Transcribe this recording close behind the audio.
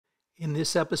In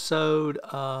this episode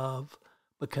of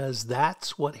Because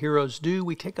That's What Heroes Do,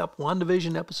 we take up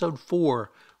WandaVision episode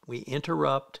 4. We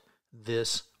interrupt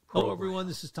this program. Hello, everyone.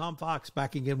 This is Tom Fox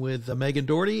back again with Megan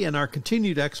Dougherty and our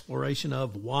continued exploration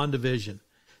of WandaVision.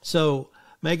 So,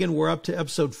 Megan, we're up to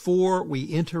episode 4. We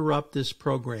interrupt this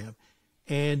program.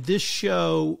 And this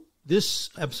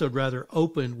episode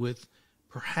opened with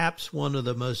perhaps one of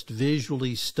the most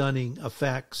visually stunning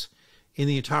effects in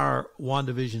the entire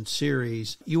WandaVision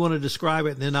series. You want to describe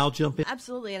it, and then I'll jump in?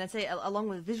 Absolutely, and I'd say along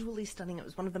with visually stunning, it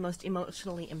was one of the most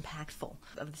emotionally impactful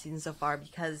of the season so far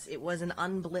because it was an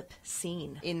unblip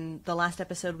scene. In the last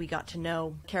episode, we got to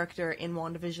know character in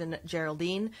WandaVision,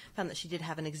 Geraldine, found that she did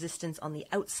have an existence on the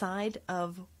outside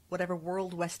of whatever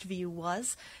world Westview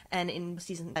was, and in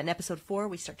episode 4,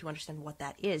 we start to understand what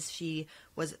that is. She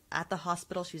was at the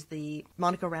hospital. She was the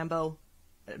Monica Rambeau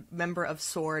member of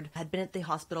SWORD, had been at the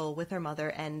hospital with her mother,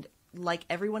 and like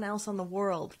everyone else on the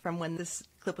world from when this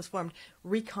clip was formed,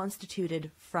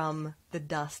 reconstituted from the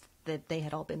dust that they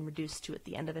had all been reduced to at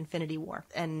the end of Infinity War.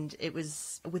 And it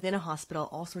was within a hospital,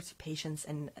 all sorts of patients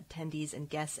and attendees and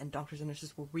guests and doctors and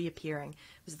nurses were reappearing.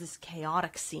 It was this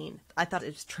chaotic scene. I thought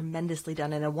it was tremendously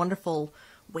done and a wonderful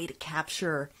way to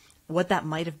capture what that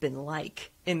might have been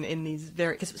like in these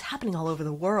because it was happening all over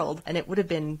the world, and it would have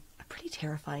been pretty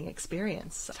terrifying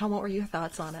experience. Tom, what were your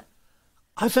thoughts on it?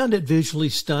 I found it visually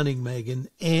stunning, Megan,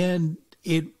 and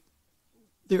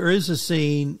there is a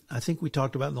scene, I think we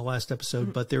talked about in the last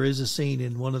episode, but there is a scene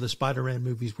in one of the Spider-Man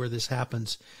movies where this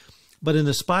happens. But in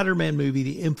the Spider-Man movie,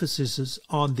 the emphasis is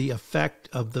on the effect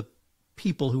of the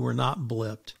people who were not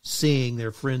blipped, seeing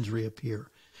their friends reappear.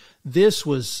 This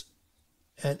was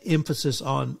an emphasis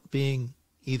on being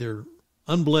either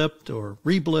unblipped or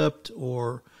reblipped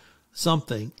or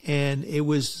something, and it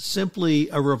was simply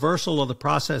a reversal of the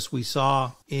process we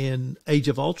saw in Age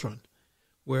of Ultron,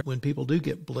 where when people do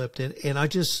get blipped, and I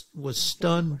just was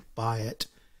stunned by it,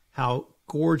 how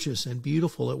gorgeous and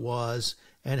beautiful it was,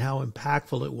 and how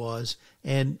impactful it was.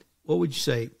 And what would you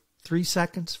say, 3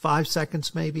 seconds, 5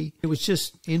 seconds maybe? It was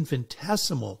just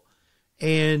infinitesimal.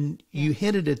 And you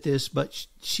hinted at this, but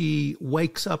she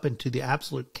wakes up into the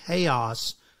absolute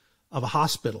chaos of a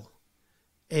hospital.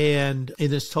 And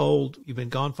is told, you've been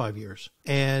gone 5 years.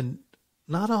 And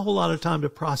not a whole lot of time to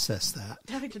process that.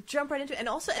 Having to jump right into it. And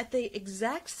also at the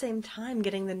exact same time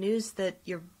getting the news that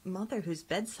your mother, whose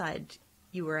bedside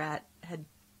you were at, had,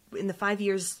 in the 5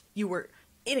 years you were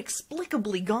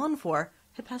inexplicably gone for,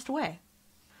 had passed away.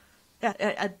 Yeah,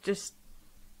 I just...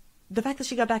 The fact that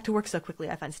she got back to work so quickly,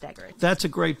 I find staggering. That's a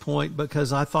great point,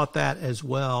 because I thought that as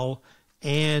well.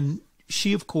 And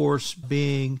she, of course,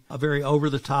 being a very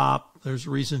over-the-top, there's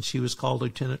a reason she was called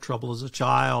Lieutenant Trouble as a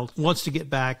child, wants to get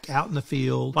back out in the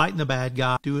field, fighting the bad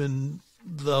guy, doing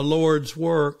the Lord's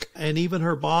work. And even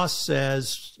her boss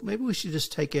says, maybe we should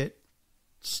just take it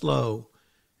slow.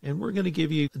 And we're going to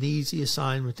give you an easy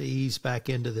assignment to ease back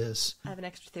into this. I have an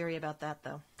extra theory about that,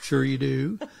 though. Sure you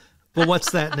do. But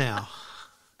what's that now?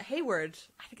 Hayward,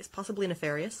 I think, is possibly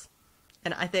nefarious.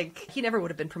 And I think he never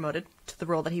would have been promoted to the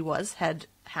role that he was had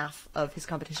half of his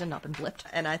competition not been blipped.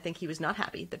 And I think he was not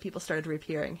happy that people started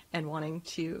reappearing and wanting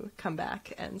to come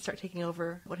back and start taking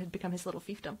over what had become his little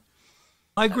fiefdom.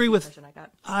 I agree with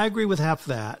half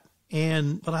that.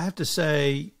 But I have to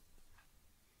say,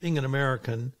 being an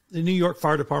American, the New York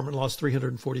Fire Department lost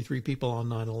 343 people on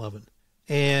 9/11.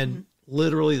 And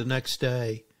literally the next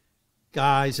day,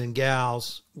 guys and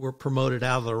gals were promoted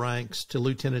out of the ranks to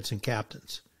lieutenants and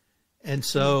captains. And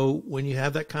so when you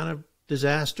have that kind of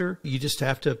disaster, you just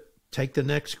have to take the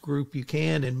next group you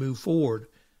can and move forward.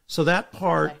 So that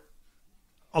part,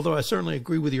 although I certainly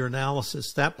agree with your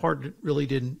analysis, that part I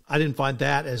didn't find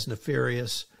that as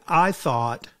nefarious. I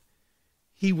thought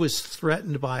he was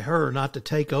threatened by her not to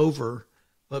take over,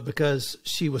 but because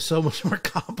she was so much more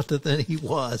competent than he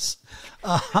was.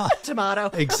 Tomato.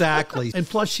 Exactly. And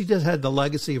plus she just had the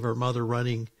legacy of her mother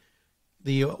running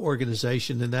the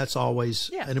organization, and that's always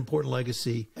an important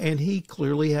legacy. And he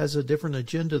clearly has a different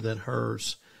agenda than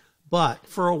hers. But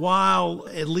for a while,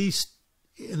 at least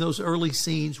in those early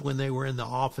scenes when they were in the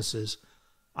offices,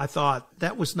 I thought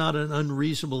that was not an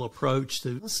unreasonable approach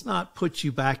to, let's not put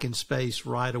you back in space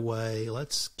right away.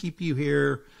 Let's keep you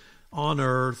here on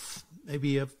Earth,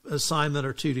 maybe an assignment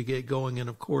or two to get going. And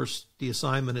of course, the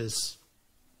assignment is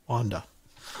Wanda.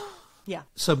 Yeah.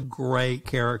 Some great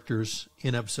characters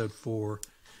in episode 4.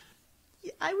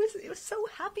 I was so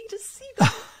happy to see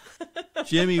them.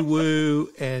 Jimmy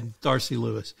Woo and Darcy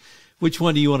Lewis. Which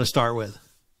one do you want to start with?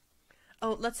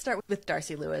 Oh, let's start with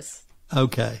Darcy Lewis.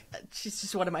 Okay. She's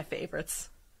just one of my favorites.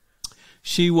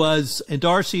 She was, and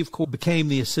Darcy, of course, became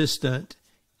the assistant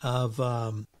of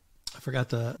I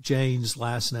forgot Jane's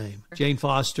last name, Jane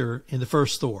Foster in the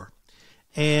first Thor.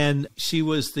 And she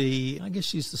was I guess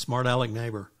she's the smart aleck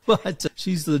neighbor, but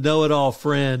she's the know-it-all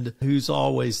friend who's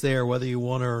always there, whether you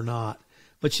want her or not.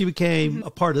 But she became a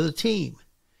part of the team.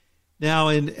 Now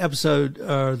in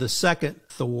the second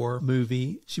Thor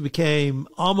movie, she became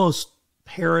almost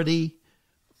parody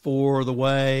for the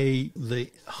way the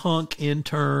hunk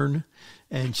intern,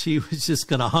 and she was just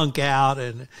going to hunk out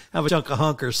and have a chunk of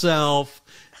hunk herself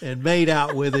and made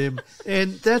out with him.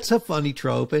 And that's a funny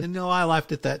trope. And, I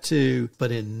laughed at that too.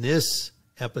 But in this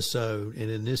episode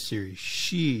and in this series,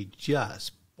 she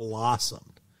just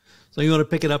blossomed. So you want to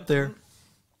pick it up there?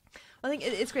 I think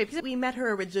it's great because we met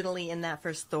her originally in that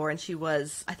first Thor, and she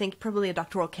was, I think, probably a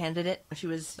doctoral candidate. She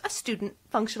was a student,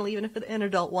 functionally, even if an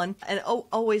adult one, and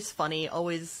always funny,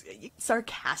 always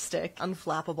sarcastic,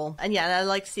 unflappable. And yeah, I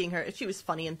liked seeing her. She was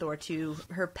funny in Thor 2.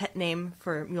 Her pet name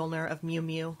for Mjolnir of Mew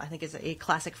Mew, I think, is a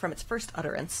classic from its first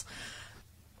utterance.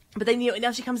 But then,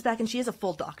 now she comes back and she is a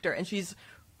full doctor, and she's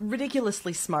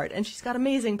ridiculously smart, and she's got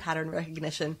amazing pattern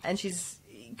recognition, and she's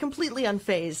completely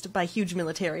unfazed by huge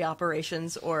military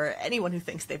operations or anyone who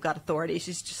thinks they've got authority.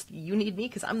 She's just, you need me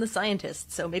because I'm the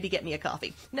scientist, so maybe get me a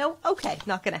coffee. No? Okay,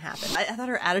 not going to happen. I thought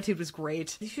her attitude was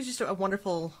great. She was just a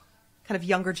wonderful kind of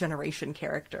younger generation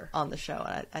character on the show.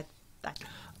 I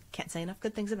can't say enough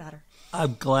good things about her.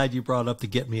 I'm glad you brought up the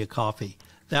get me a coffee.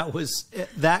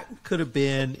 That could have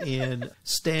been in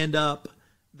stand-up.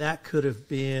 That could have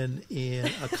been in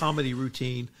a comedy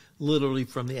routine, literally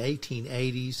from the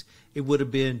 1880s. It would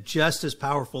have been just as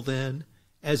powerful then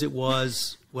as it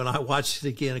was when I watched it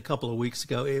again a couple of weeks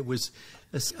ago. It was,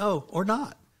 or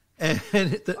not. And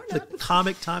the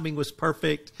comic timing was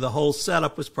perfect. The whole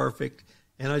setup was perfect.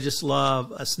 And I just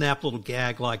love a snap little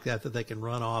gag like that they can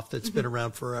run off that's been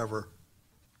around forever.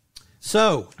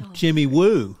 So, Jimmy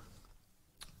Woo,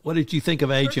 what did you think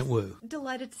of Agent Woo?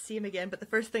 Delighted to see him again, but the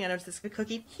first thing I noticed is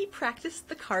Cookie, he practiced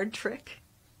the card trick.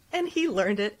 And he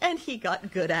learned it, and he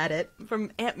got good at it. From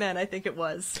Ant-Man, I think it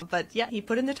was. But yeah, he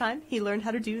put in the time. He learned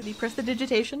how to do the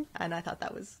prestidigitation, and I thought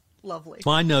that was lovely.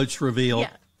 My notes reveal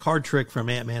card trick from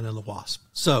Ant-Man and the Wasp.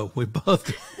 So we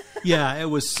both, it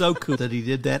was so cool that he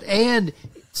did that. And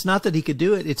it's not that he could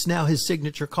do it. It's now his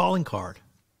signature calling card.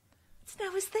 It's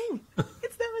now his thing.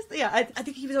 Yeah, I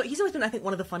think he's always been, I think,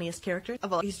 one of the funniest characters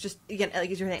of all. He's just, again, like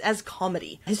you're saying, as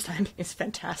comedy. His time is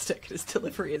fantastic. His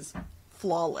delivery is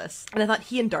flawless. And I thought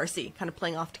he and Darcy kind of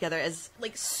playing off together as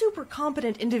like super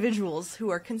competent individuals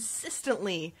who are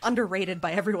consistently underrated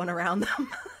by everyone around them.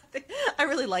 I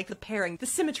really like the pairing, the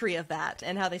symmetry of that,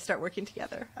 and how they start working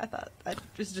together. I thought it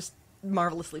was just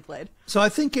marvelously played. So I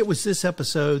think it was this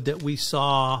episode that we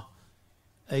saw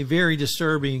a very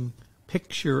disturbing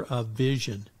picture of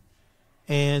Vision.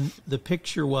 And the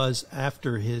picture was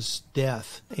after his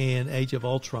death in Age of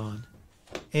Ultron.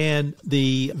 And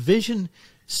the Vision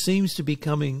seems to be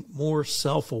becoming more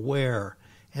self-aware.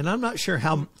 And I'm not sure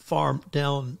how far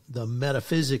down the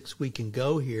metaphysics we can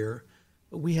go here,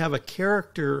 but we have a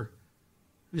character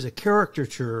who's a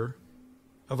caricature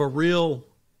of a real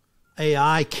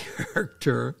AI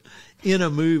character in a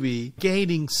movie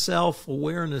gaining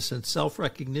self-awareness and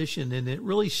self-recognition. And it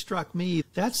really struck me.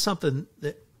 That's something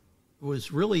that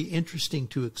was really interesting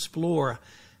to explore.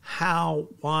 How,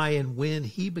 why, and when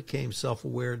he became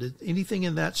self-aware. Did anything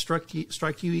in that strike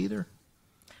you either?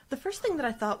 The first thing that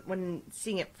I thought when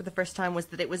seeing it for the first time was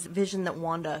that it was Vision that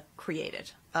Wanda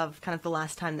created, of kind of the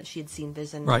last time that she had seen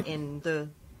Vision in the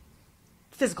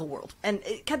physical world. And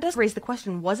it kind of does raise the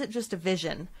question, was it just a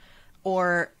vision,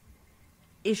 or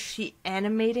is she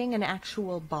animating an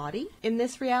actual body in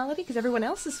this reality? Because everyone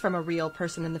else is from a real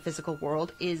person in the physical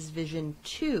world. Is Vision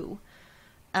too?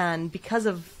 And because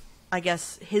of, I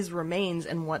guess, his remains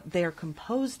and what they're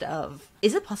composed of,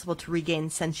 is it possible to regain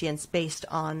sentience based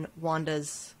on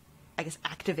Wanda's, I guess,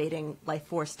 activating life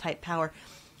force type power?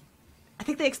 I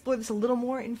think they explore this a little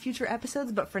more in future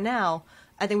episodes, but for now,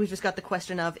 I think we've just got the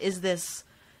question of, is this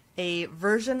a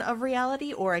version of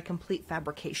reality or a complete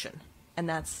fabrication? And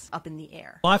that's up in the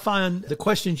air. Well, I find the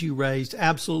questions you raised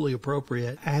absolutely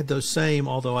appropriate. I had those same,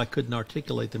 although I couldn't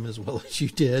articulate them as well as you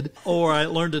did. Or I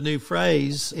learned a new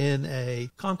phrase in a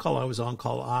con call I was on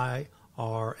called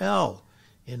IRL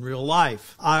in real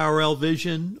life. IRL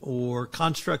vision or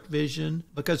construct vision.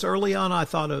 Because early on I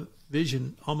thought of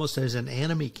Vision almost as an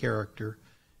enemy character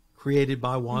created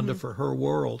by Wanda for her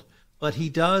world. But he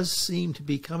does seem to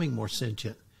be becoming more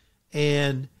sentient.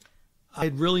 And I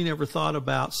had really never thought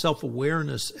about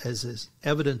self-awareness as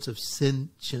evidence of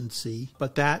sentiency,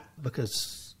 but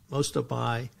because most of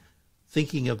my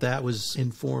thinking of that was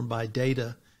informed by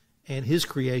data and his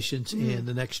creations in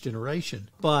the next generation.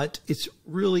 But it's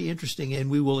really interesting, and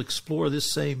we will explore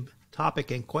this same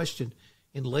topic and question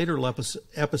in later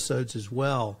episodes as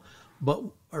well. But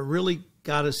I really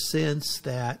got a sense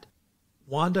that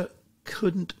Wanda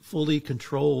couldn't fully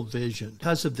control Vision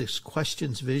because of this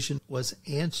questions Vision was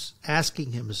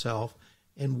asking himself,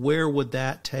 and where would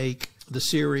that take the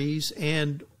series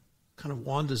and kind of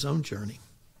Wanda's own journey.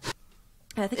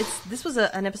 I think this was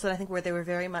an episode, I think, where they were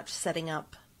very much setting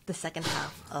up the second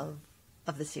half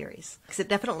of the series. Because it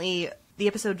definitely, the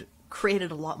episode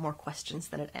created a lot more questions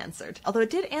than it answered. Although it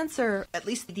did answer at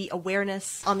least the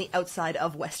awareness on the outside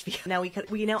of Westview. Now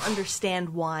we now understand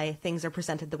why things are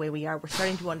presented the way we are. We're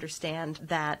starting to understand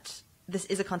that this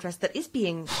is a contrast that is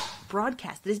being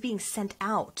broadcast, that is being sent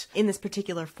out in this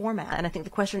particular format. And I think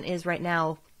the question is right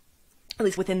now, at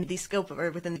least within the scope of,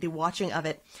 or within the watching of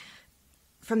it,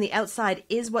 from the outside,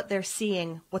 is what they're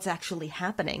seeing what's actually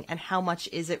happening, and how much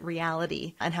is it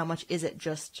reality, and how much is it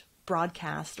just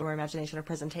broadcast or imagination or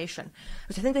presentation,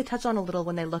 which I think they touch on a little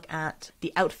when they look at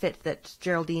the outfit that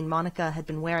Geraldine Monica had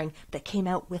been wearing that came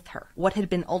out with her. What had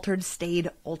been altered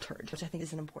stayed altered, which I think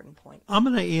is an important point. I'm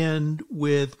going to end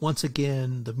with, once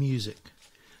again, the music,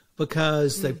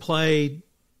 because they played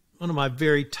one of my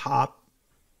very top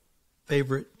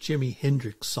favorite Jimi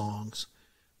Hendrix songs,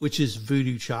 which is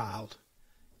Voodoo Child.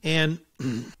 And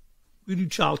Voodoo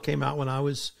Child came out when I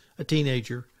was a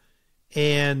teenager,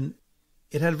 and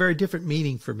it had a very different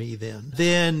meaning for me then.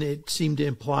 Then it seemed to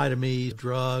imply to me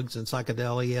drugs and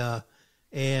psychedelia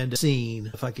and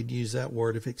scene, if I could use that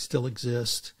word, if it still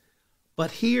exists. But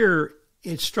here,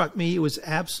 it struck me it was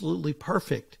absolutely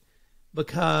perfect,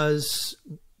 because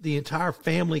the entire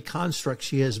family construct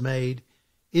she has made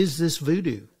is this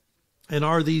voodoo. And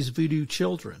are these voodoo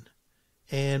children?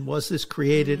 And was this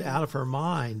created out of her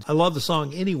mind? I love the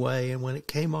song anyway, and when it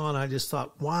came on, I just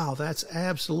thought, wow, that's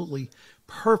absolutely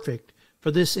perfect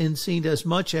for this end scene, as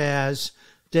much as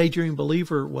Daydream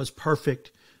Believer was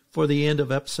perfect for the end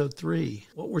of episode 3.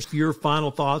 What were your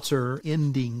final thoughts or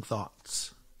ending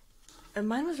thoughts? And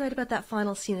mine was right about that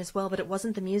final scene as well, but it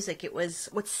wasn't the music. It was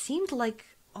what seemed like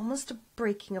almost a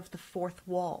breaking of the fourth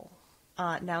wall.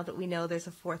 Now that we know there's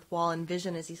a fourth wall, and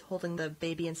Vision, as he's holding the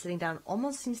baby and sitting down,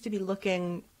 almost seems to be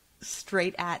looking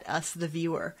straight at us, the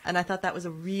viewer. And I thought that was a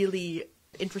really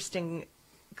interesting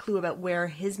clue about where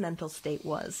his mental state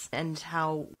was and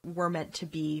how we're meant to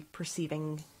be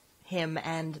perceiving him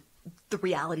and the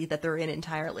reality that they're in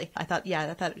entirely. I thought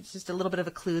it was just a little bit of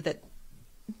a clue that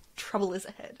trouble is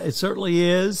ahead. It certainly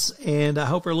is, and I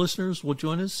hope our listeners will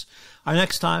join us our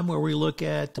next time, where we look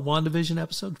at WandaVision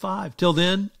episode 5. Till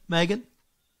then, Megan.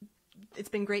 It's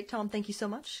been great, Tom. Thank you so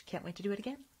much. Can't wait to do it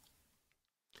again.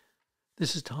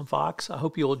 This is Tom Fox. I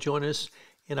hope you will join us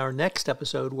in our next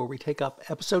episode, where we take up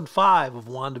episode 5 of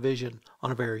WandaVision on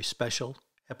a very special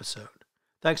episode.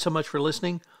 Thanks so much for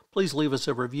listening. Please leave us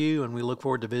a review, and we look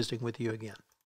forward to visiting with you again.